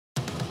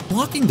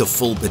Unlocking the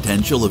full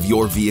potential of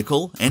your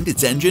vehicle and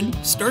its engine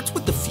starts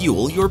with the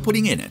fuel you're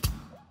putting in it.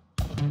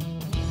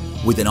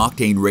 With an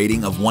octane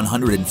rating of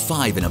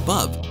 105 and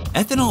above,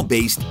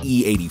 ethanol-based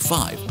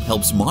E85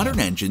 helps modern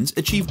engines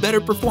achieve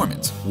better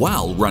performance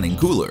while running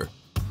cooler.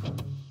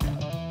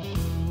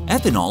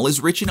 Ethanol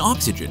is rich in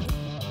oxygen,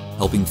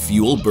 helping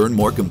fuel burn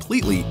more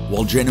completely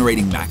while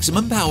generating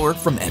maximum power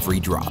from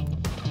every drop.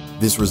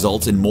 This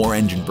results in more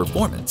engine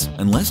performance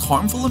and less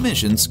harmful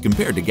emissions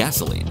compared to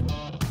gasoline.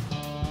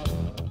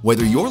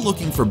 Whether you're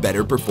looking for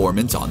better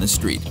performance on the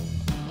street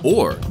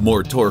or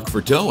more torque for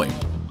towing,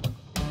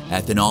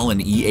 ethanol in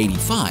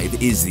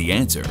E85 is the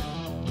answer.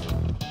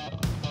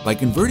 By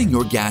converting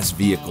your gas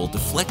vehicle to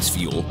flex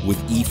fuel with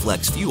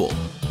eFlexFuel,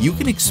 you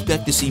can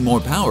expect to see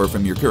more power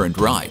from your current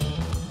ride.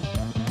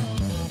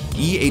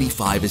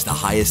 E85 is the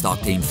highest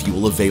octane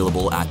fuel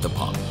available at the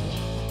pump,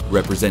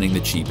 representing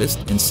the cheapest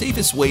and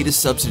safest way to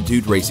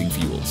substitute racing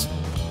fuels.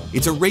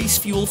 It's a race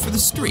fuel for the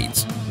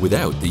streets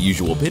without the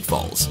usual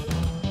pitfalls.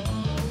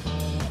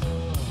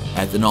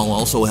 Ethanol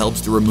also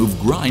helps to remove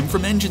grime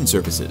from engine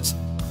surfaces,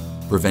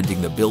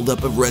 preventing the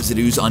buildup of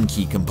residues on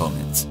key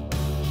components.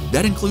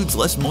 That includes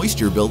less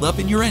moisture buildup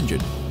in your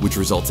engine, which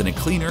results in a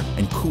cleaner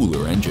and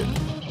cooler engine.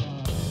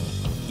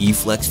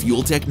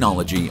 eFlexFuel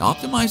technology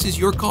optimizes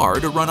your car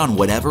to run on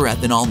whatever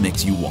ethanol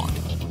mix you want,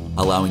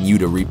 allowing you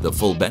to reap the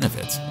full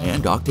benefits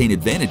and octane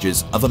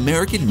advantages of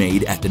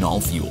American-made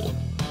ethanol fuel.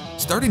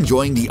 Start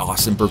enjoying the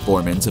awesome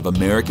performance of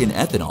American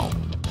ethanol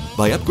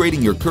by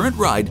upgrading your current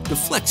ride to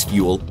flex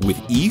fuel with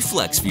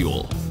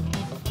eFlexFuel.